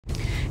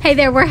Hey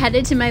there, we're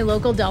headed to my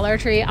local Dollar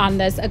Tree on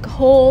this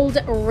cold,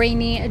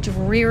 rainy,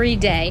 dreary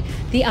day.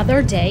 The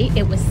other day,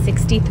 it was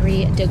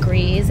 63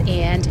 degrees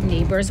and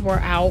neighbors were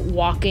out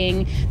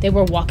walking. They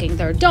were walking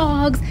their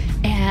dogs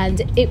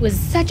and it was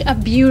such a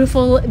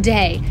beautiful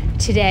day.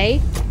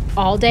 Today,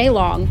 all day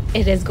long,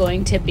 it is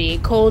going to be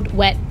cold,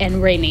 wet,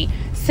 and rainy.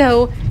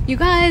 So you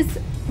guys,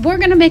 we're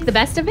gonna make the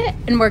best of it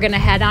and we're gonna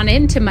head on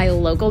into my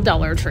local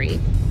Dollar Tree.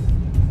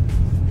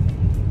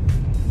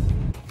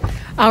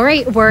 All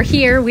right, we're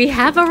here. We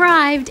have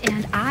arrived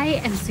and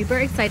I am super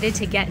excited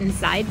to get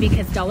inside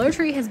because Dollar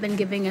Tree has been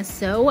giving us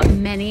so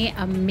many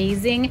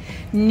amazing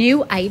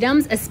new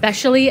items,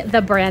 especially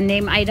the brand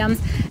name items.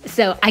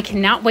 So I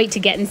cannot wait to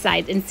get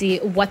inside and see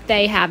what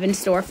they have in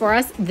store for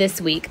us this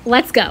week.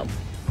 Let's go.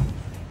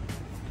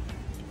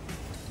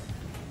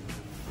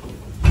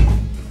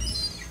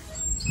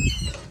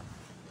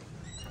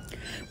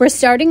 We're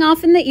starting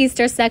off in the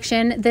Easter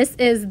section. This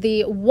is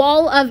the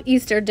wall of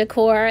Easter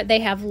decor.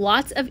 They have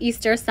lots of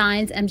Easter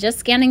signs. I'm just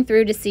scanning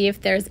through to see if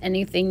there's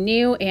anything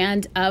new.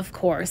 And of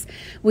course,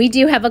 we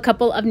do have a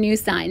couple of new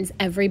signs.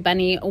 Every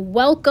bunny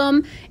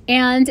welcome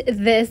and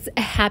this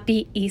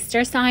happy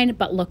Easter sign.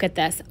 But look at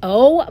this.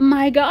 Oh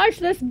my gosh,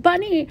 this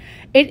bunny.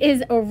 It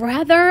is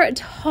rather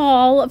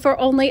tall for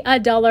only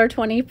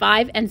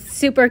 $1.25 and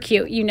super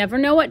cute. You never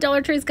know what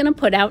Dollar Tree is going to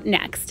put out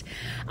next.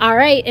 All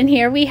right, and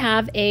here we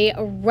have a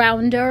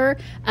rounder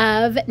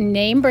of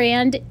name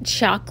brand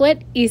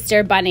chocolate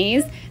Easter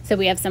bunnies. So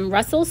we have some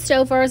Russell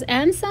Stovers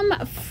and some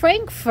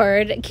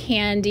Frankfurt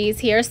candies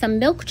here, some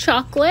milk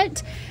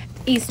chocolate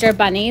Easter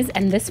bunnies,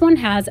 and this one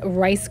has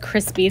Rice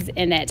Krispies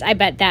in it. I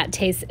bet that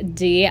tastes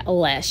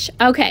delish.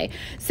 Okay,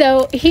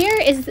 so here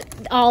is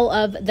all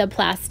of the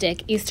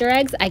plastic Easter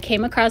eggs. I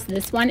came across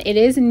this one. It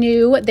is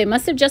new. They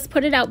must have just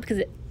put it out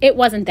because it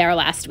wasn't there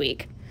last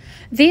week.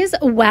 These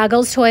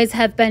Waggles toys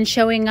have been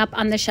showing up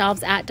on the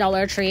shelves at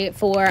Dollar Tree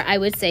for, I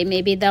would say,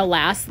 maybe the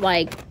last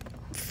 4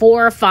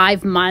 or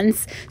 5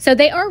 months. So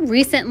they are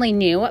recently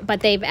new,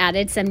 but they've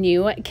added some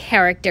new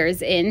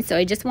characters in. So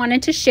I just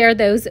wanted to share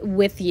those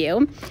with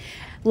you.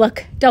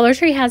 Look, Dollar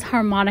Tree has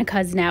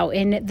harmonicas now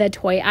in the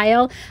toy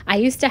aisle. I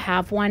used to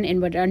have one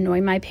and would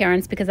annoy my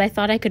parents because I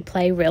thought I could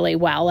play really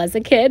well as a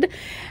kid.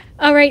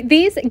 All right,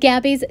 these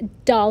Gabby's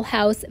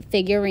Dollhouse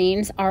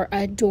figurines are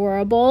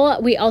adorable.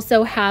 We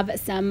also have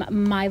some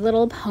My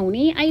Little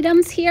Pony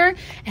items here,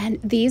 and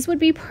these would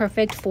be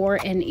perfect for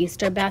an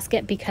Easter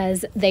basket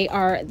because they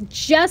are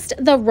just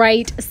the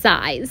right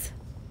size.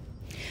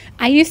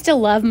 I used to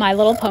love My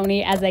Little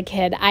Pony as a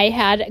kid. I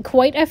had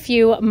quite a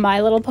few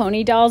My Little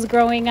Pony dolls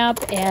growing up,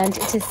 and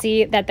to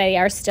see that they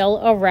are still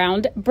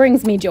around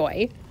brings me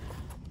joy.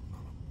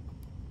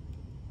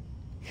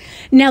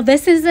 Now,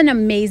 this is an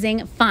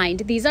amazing find.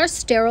 These are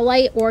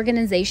Sterilite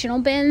organizational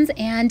bins,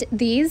 and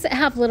these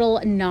have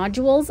little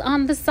nodules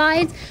on the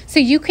sides,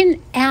 so you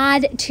can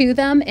add to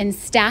them and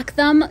stack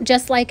them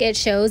just like it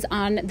shows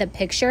on the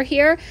picture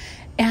here.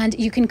 And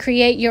you can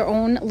create your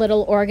own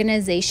little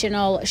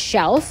organizational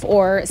shelf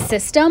or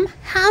system.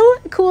 How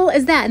cool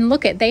is that? And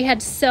look, they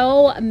had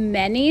so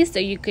many, so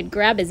you could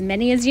grab as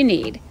many as you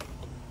need.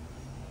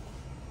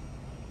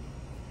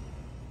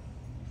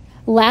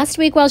 Last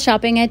week while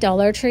shopping at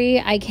Dollar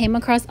Tree, I came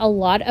across a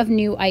lot of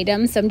new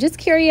items. So I'm just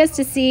curious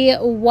to see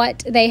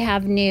what they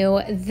have new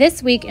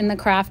this week in the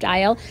craft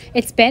aisle.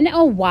 It's been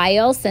a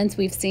while since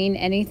we've seen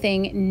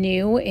anything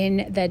new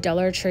in the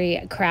Dollar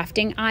Tree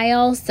crafting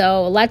aisle.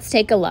 So let's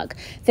take a look.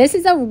 This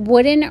is a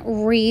wooden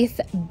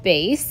wreath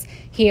base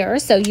here.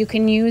 So you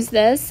can use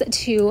this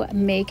to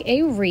make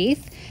a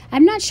wreath.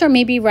 I'm not sure,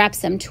 maybe wrap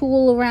some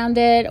tulle around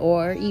it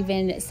or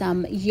even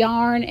some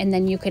yarn, and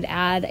then you could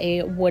add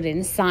a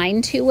wooden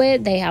sign to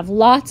it. They have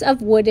lots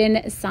of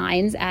wooden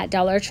signs at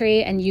Dollar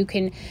Tree, and you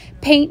can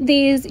paint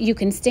these, you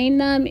can stain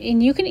them,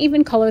 and you can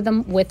even color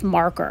them with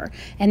marker,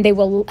 and they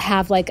will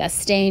have like a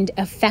stained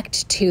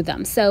effect to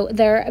them. So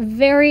they're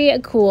very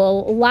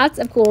cool, lots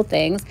of cool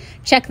things.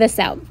 Check this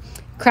out.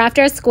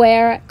 Crafter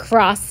Square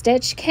cross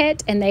stitch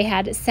kit, and they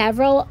had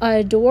several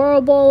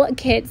adorable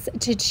kits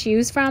to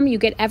choose from. You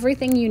get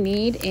everything you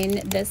need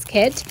in this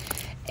kit.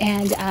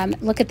 And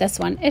look at this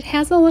one. It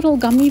has a little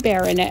gummy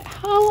bear in it.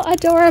 How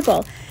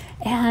adorable.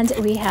 And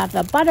we have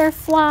the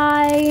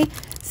butterfly.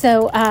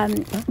 So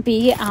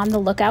be on the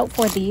lookout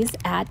for these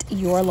at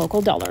your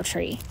local Dollar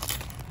Tree.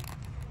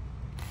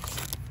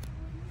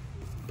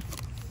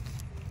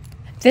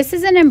 This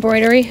is an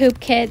embroidery hoop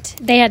kit.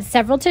 They had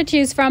several to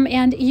choose from,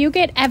 and you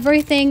get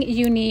everything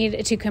you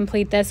need to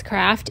complete this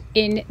craft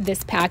in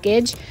this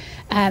package.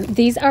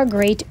 These are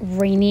great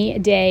rainy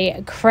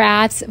day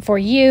crafts for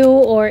you,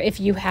 or if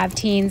you have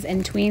teens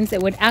and tweens,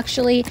 it would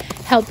actually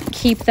help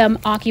keep them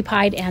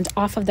occupied and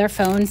off of their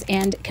phones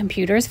and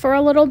computers for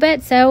a little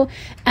bit. So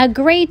a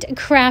great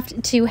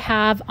craft to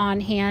have on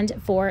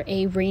hand for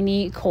a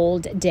rainy,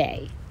 cold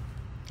day.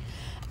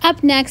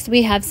 Up next,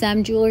 we have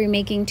some jewelry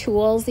making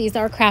tools. These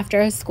are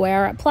Crafter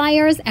Square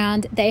pliers,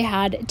 and they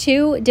had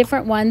 2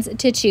 different ones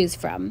to choose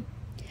from.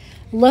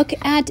 Look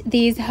at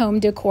these home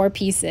decor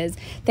pieces.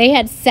 They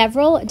had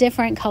several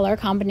different color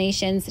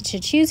combinations to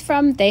choose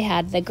from. They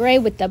had the gray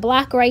with the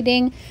black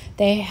writing.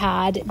 They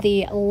had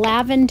the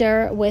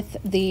lavender with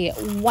the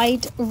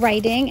white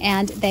writing,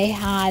 and they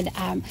had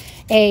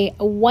a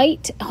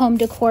white home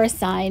decor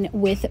sign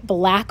with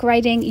black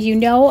writing. You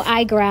know,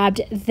 I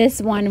grabbed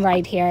this one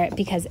right here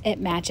because it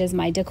matches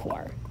my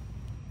decor.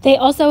 They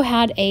also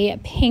had a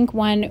pink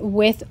one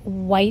with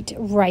white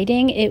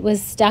writing. It was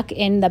stuck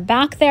in the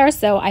back there,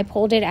 so I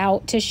pulled it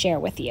out to share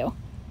with you.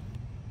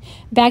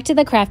 Back to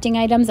the crafting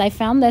items, I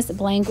found this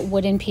blank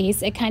wooden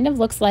piece. It kind of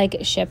looks like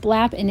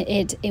shiplap, and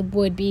it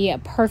would be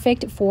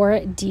perfect for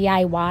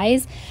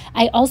DIYs.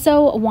 I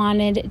also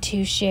wanted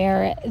to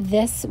share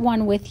this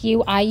one with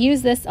you. I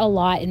use this a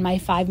lot in my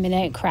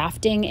 5-minute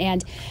crafting,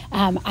 and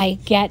I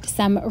get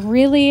some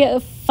really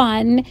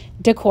fun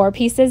decor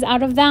pieces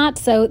out of that.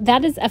 So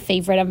that is a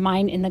favorite of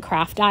mine in the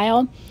craft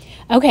aisle.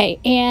 Okay,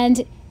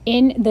 and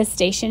in the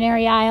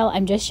stationery aisle,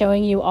 I'm just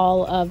showing you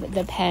all of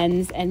the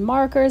pens and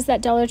markers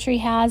that Dollar Tree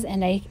has,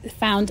 and I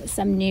found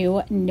some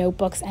new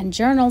notebooks and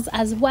journals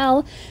as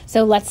well.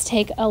 So let's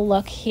take a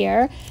look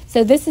here.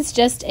 So this is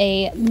just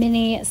a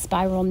mini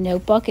spiral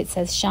notebook. It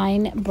says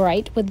Shine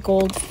Bright with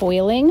gold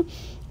foiling.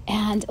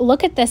 And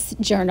look at this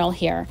journal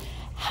here.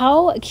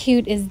 How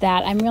cute is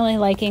that? I'm really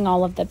liking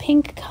all of the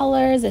pink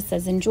colors. It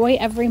says enjoy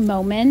every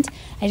moment.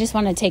 I just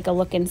want to take a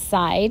look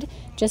inside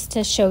just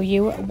to show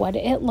you what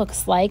it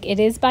looks like. It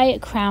is by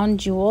Crown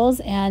Jewels,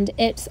 and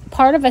it's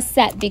part of a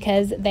set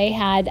because they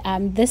had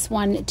this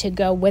one to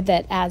go with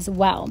it as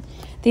well.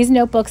 These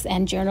notebooks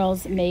and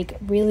journals make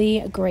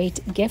really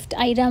great gift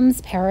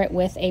items. Pair it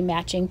with a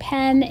matching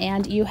pen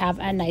and you have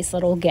a nice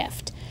little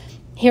gift.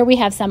 Here we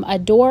have some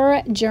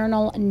Adore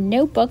journal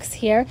notebooks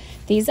here.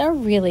 These are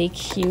really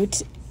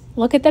cute.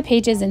 Look at the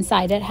pages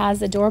inside. It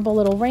has adorable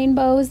little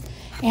rainbows.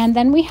 And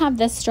then we have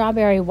this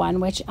strawberry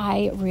one, which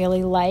I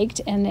really liked,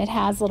 and it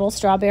has little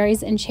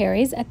strawberries and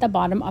cherries at the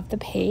bottom of the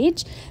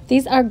page.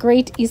 These are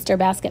great Easter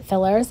basket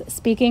fillers.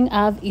 Speaking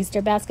of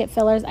Easter basket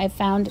fillers, I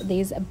found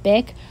these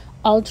Bic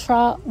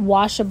Ultra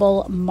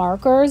washable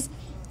markers.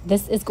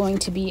 This is going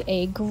to be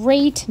a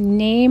great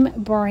name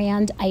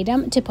brand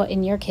item to put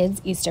in your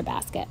kids' Easter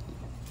basket.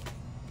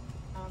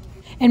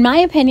 In my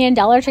opinion,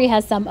 Dollar Tree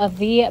has some of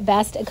the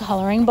best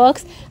coloring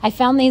books. I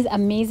found these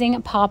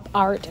amazing pop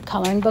art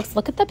coloring books.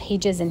 Look at the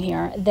pages in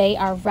here. They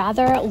are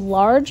rather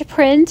large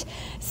print,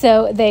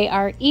 so they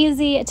are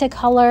easy to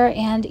color,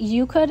 and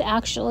you could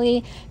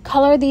actually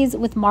color these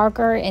with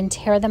marker and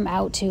tear them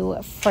out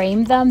to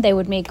frame them. They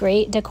would make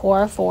great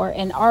decor for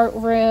an art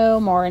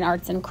room or an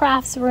arts and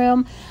crafts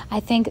room.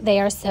 I think they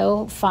are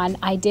so fun.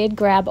 I did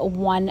grab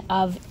one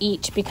of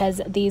each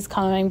because these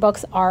coloring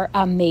books are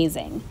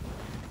amazing.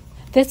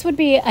 This would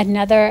be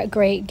another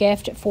great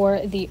gift for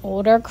the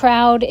older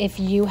crowd. If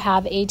you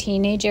have a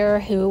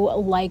teenager who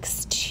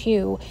likes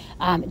to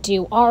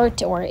do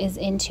art or is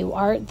into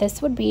art,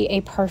 this would be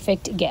a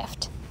perfect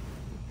gift.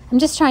 I'm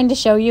just trying to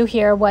show you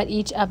here what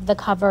each of the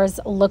covers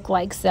look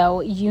like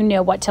so you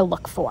know what to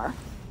look for.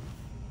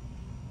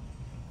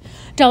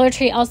 Dollar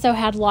Tree also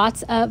had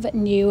lots of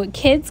new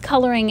kids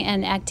coloring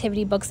and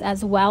activity books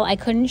as well. I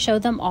couldn't show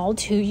them all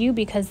to you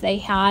because they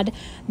had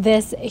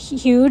this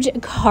huge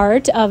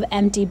cart of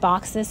empty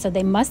boxes, so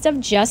they must have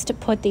just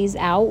put these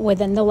out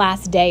within the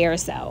last day or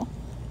so.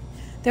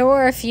 There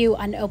were a few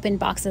unopened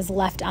boxes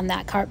left on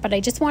that cart, but I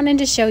just wanted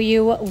to show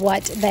you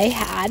what they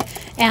had.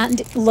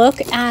 And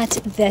look at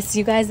this,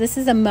 you guys. This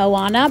is a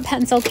Moana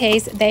pencil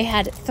case. They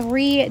had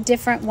 3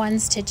 different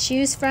ones to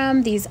choose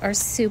from. These are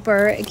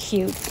super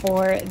cute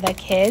for the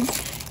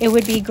kids. It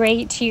would be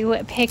great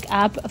to pick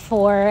up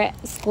for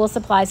school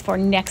supplies for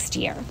next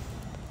year.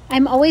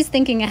 I'm always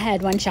thinking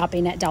ahead when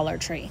shopping at Dollar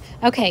Tree.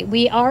 Okay,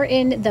 we are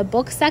in the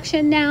book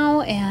section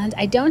now, and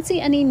I don't see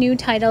any new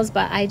titles,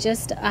 but I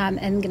just am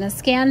going to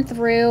scan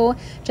through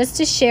just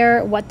to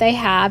share what they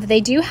have.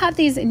 They do have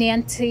these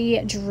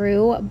Nancy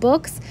Drew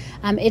books.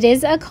 It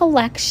is a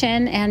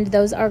collection, and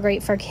those are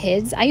great for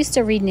kids. I used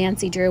to read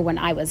Nancy Drew when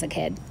I was a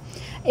kid.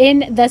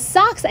 In the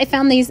socks, I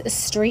found these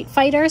Street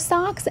Fighter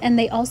socks, and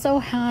they also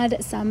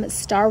had some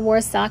Star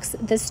Wars socks.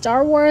 The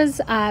Star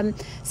Wars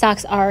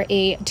socks are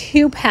a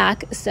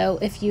 2-pack, so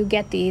if you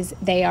get these,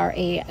 they are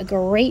a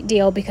great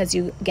deal because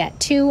you get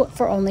 2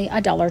 for only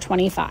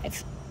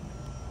 $1.25.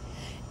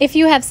 If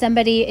you have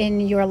somebody in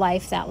your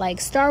life that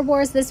likes Star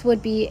Wars, this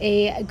would be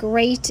a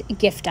great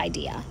gift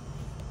idea.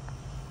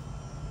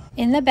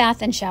 In the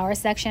bath and shower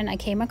section, I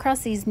came across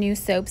these new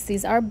soaps.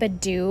 These are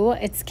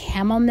Badoo. It's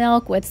camel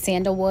milk with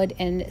sandalwood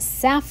and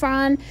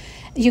saffron.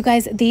 You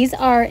guys, these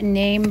are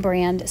name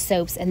brand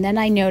soaps. And then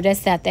I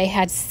noticed that they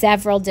had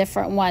several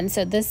different ones.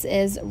 So this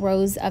is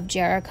Rose of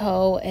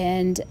Jericho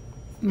and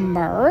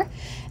Myrrh.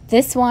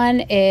 This one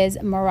is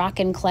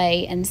Moroccan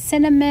clay and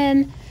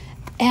cinnamon.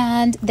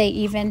 And they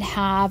even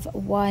have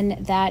one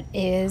that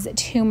is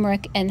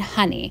turmeric and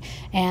honey.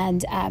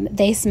 And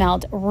they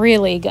smelled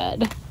really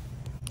good.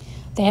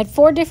 They had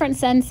 4 different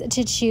scents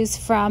to choose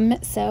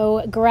from,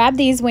 so grab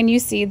these when you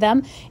see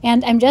them.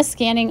 And I'm just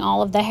scanning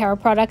all of the hair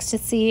products to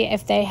see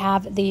if they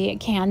have the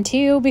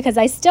Cantu, because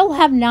I still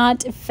have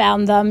not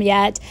found them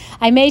yet.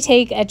 I may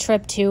take a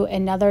trip to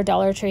another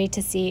Dollar Tree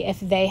to see if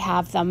they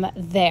have them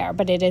there,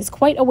 but it is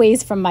quite a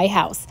ways from my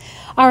house.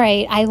 All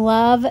right, I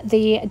love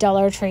the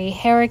Dollar Tree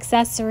hair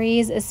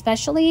accessories,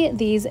 especially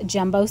these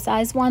jumbo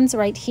size ones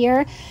right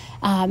here.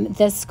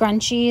 The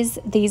scrunchies,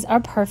 these are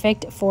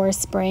perfect for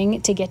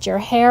spring to get your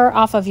hair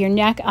off of your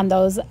neck on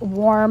those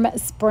warm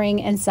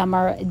spring and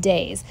summer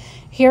days.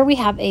 Here we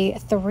have a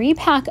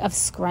 3-pack of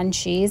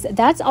scrunchies.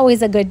 That's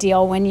always a good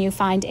deal when you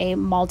find a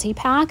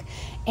multi-pack.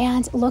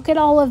 And look at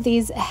all of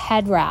these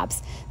head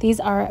wraps. These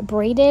are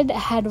braided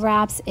head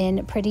wraps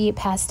in pretty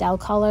pastel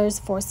colors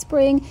for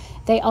spring.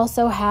 They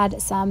also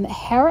had some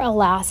hair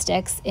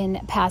elastics in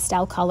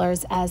pastel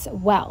colors as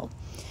well.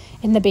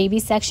 In the baby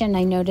section,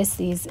 I noticed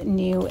these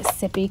new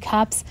sippy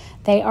cups.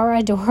 They are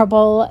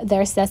adorable.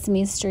 They're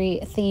Sesame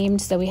Street themed.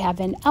 So we have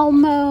an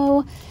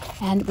Elmo,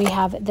 and we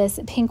have this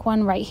pink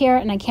one right here.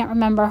 And I can't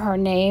remember her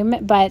name,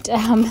 but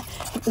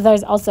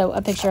there's also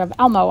a picture of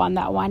Elmo on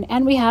that one.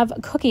 And we have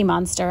Cookie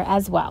Monster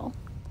as well.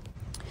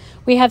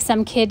 We have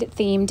some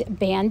kid-themed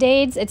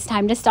Band-Aids. It's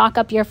time to stock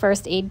up your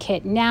first aid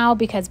kit now,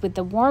 because with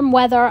the warm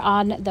weather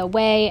on the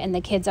way and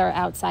the kids are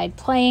outside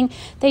playing,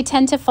 they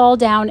tend to fall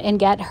down and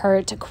get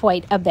hurt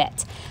quite a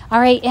bit. All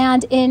right,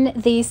 and in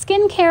the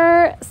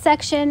skincare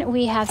section,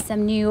 we have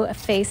some new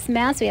face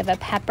masks. We have a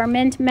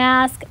peppermint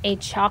mask, a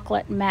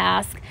chocolate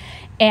mask,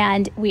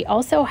 and we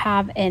also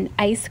have an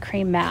ice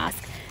cream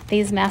mask.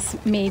 These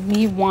masks made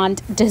me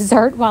want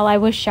dessert while I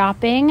was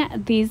shopping.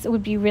 These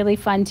would be really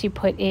fun to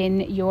put in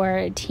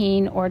your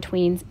teen or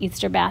tween's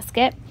Easter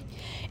basket.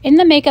 In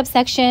the makeup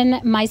section,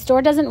 my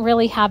store doesn't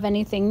really have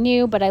anything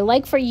new, but I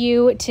like for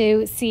you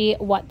to see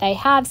what they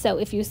have. So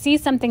if you see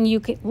something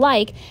you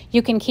like,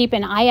 you can keep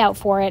an eye out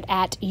for it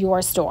at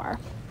your store.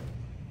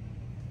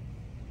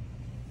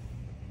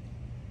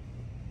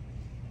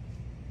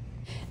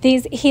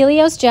 These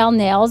Helios gel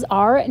nails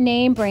are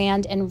name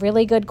brand and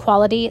really good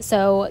quality,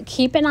 so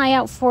keep an eye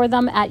out for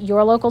them at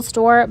your local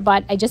store,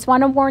 but I just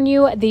want to warn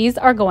you, these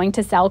are going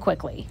to sell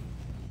quickly.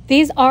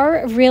 These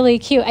are really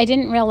cute. I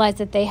didn't realize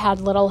that they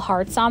had little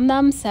hearts on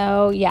them,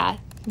 so yeah,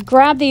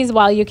 grab these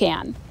while you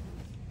can.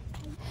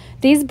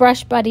 These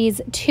Brush Buddies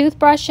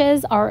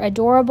toothbrushes are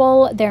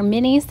adorable. They're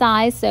mini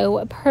size,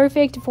 so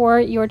perfect for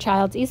your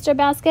child's Easter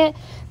basket.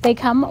 They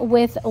come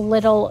with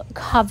little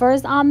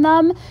covers on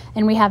them,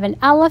 and we have an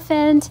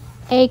elephant,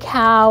 a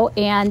cow,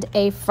 and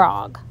a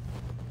frog.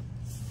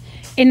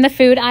 In the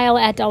food aisle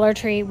at Dollar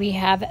Tree, we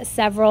have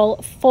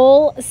several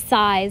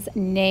full-size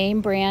name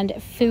brand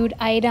food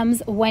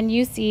items. When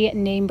you see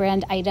name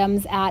brand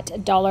items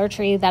at Dollar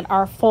Tree that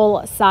are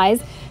full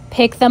size,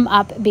 pick them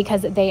up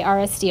because they are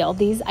a steal.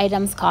 These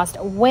items cost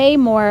way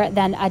more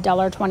than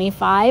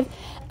 $1.25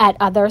 at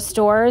other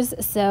stores.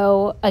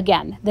 So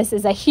again, this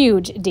is a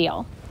huge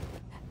deal.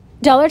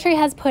 Dollar Tree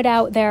has put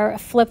out their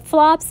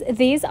flip-flops.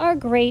 These are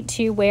great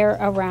to wear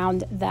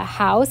around the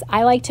house.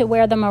 I like to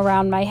wear them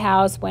around my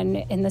house when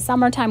in the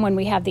summertime when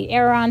we have the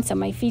air on so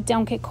my feet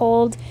don't get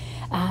cold.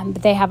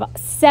 But they have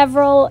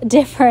several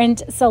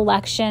different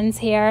selections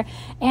here,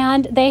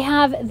 and they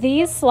have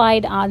these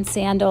slide-on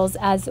sandals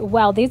as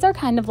well. These are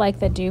kind of like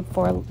the dupe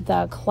for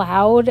the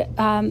Cloud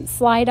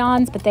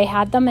slide-ons, but they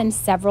had them in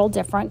several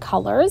different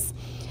colors.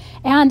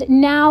 And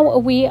now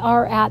we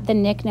are at the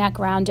Knick Knack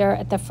Rounder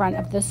at the front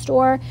of the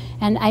store,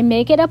 and I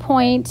make it a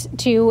point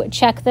to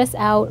check this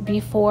out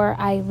before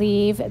I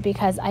leave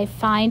because I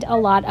find a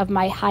lot of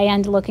my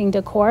high-end looking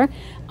decor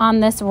on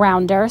this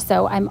rounder,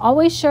 so I'm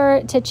always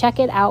sure to check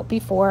it out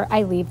before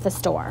I leave the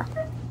store.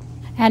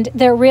 And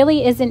there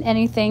really isn't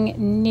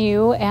anything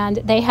new, and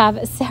they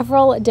have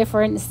several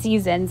different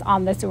seasons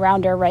on this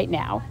rounder right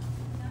now.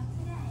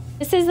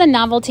 This is the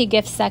novelty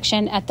gift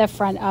section at the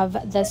front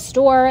of the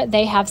store.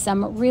 They have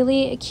some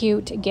really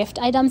cute gift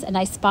items, and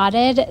I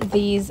spotted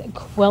these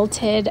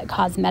quilted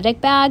cosmetic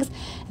bags,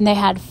 and they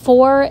had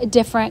 4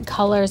 different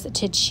colors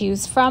to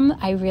choose from.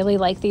 I really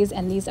like these,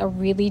 and these are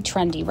really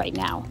trendy right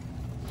now.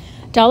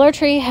 Dollar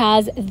Tree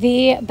has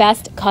the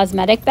best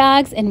cosmetic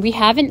bags, and we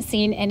haven't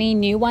seen any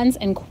new ones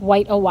in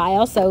quite a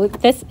while, so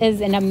this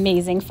is an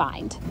amazing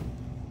find.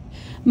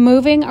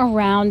 Moving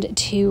around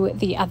to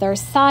the other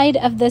side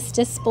of this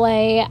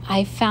display,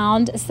 I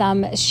found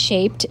some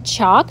shaped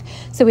chalk.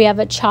 So we have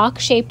a chalk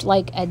shaped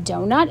like a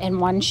donut and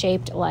one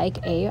shaped like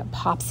a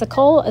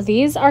popsicle.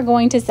 These are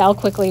going to sell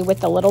quickly with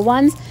the little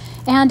ones.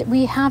 And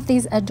we have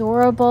these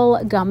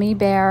adorable gummy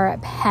bear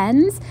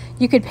pens.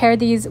 You could pair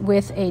these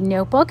with a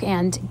notebook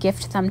and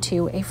gift them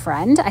to a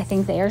friend. I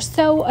think they are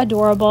so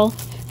adorable.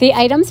 The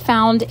items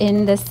found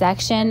in this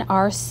section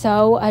are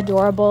so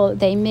adorable.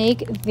 They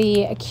make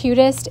the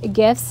cutest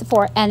gifts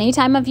for any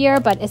time of year,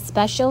 but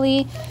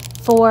especially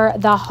for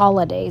the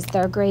holidays.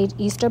 They're great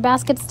Easter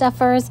basket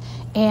stuffers,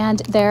 and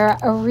they're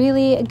a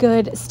really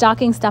good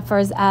stocking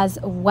stuffers as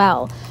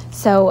well.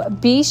 So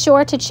be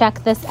sure to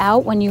check this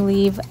out when you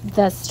leave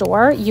the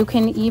store. You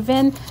can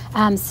even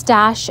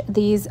stash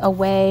these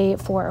away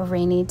for a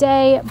rainy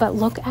day. But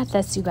look at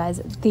this, you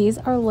guys. These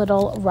are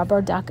little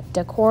rubber duck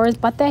decors,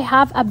 but they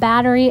have a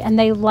battery and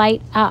they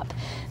light up.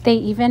 They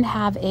even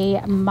have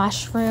a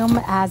mushroom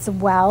as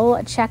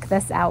well. Check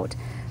this out.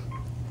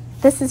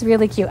 This is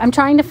really cute. I'm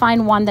trying to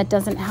find one that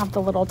doesn't have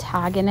the little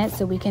tag in it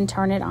so we can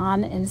turn it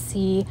on and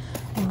see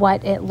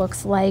what it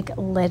looks like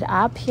lit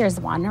up. Here's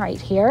one right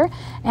here.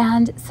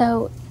 And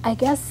so I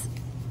guess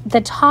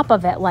the top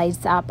of it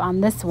lights up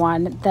on this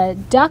one. The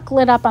duck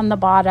lit up on the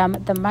bottom.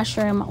 The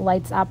mushroom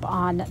lights up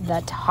on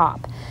the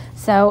top.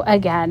 So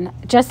again,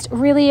 just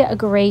really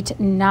great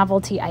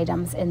novelty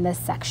items in this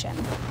section.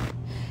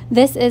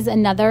 This is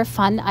another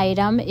fun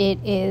item. It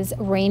is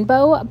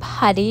rainbow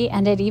putty,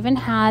 and it even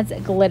has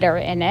glitter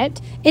in it.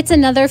 It's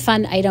another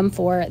fun item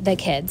for the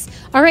kids.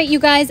 All right, you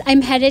guys,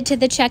 I'm headed to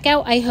the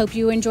checkout. I hope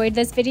you enjoyed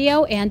this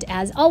video, and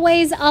as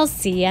always, I'll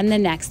see you in the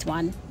next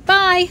one.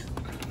 Bye!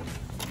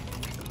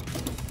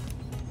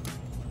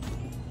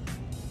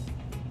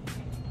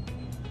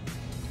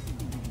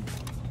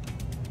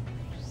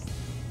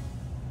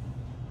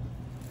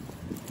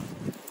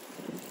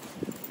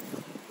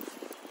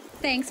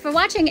 Thanks for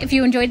watching. If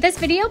you enjoyed this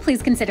video,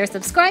 please consider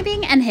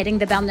subscribing and hitting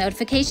the bell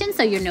notification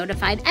so you're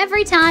notified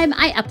every time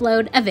I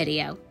upload a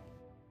video.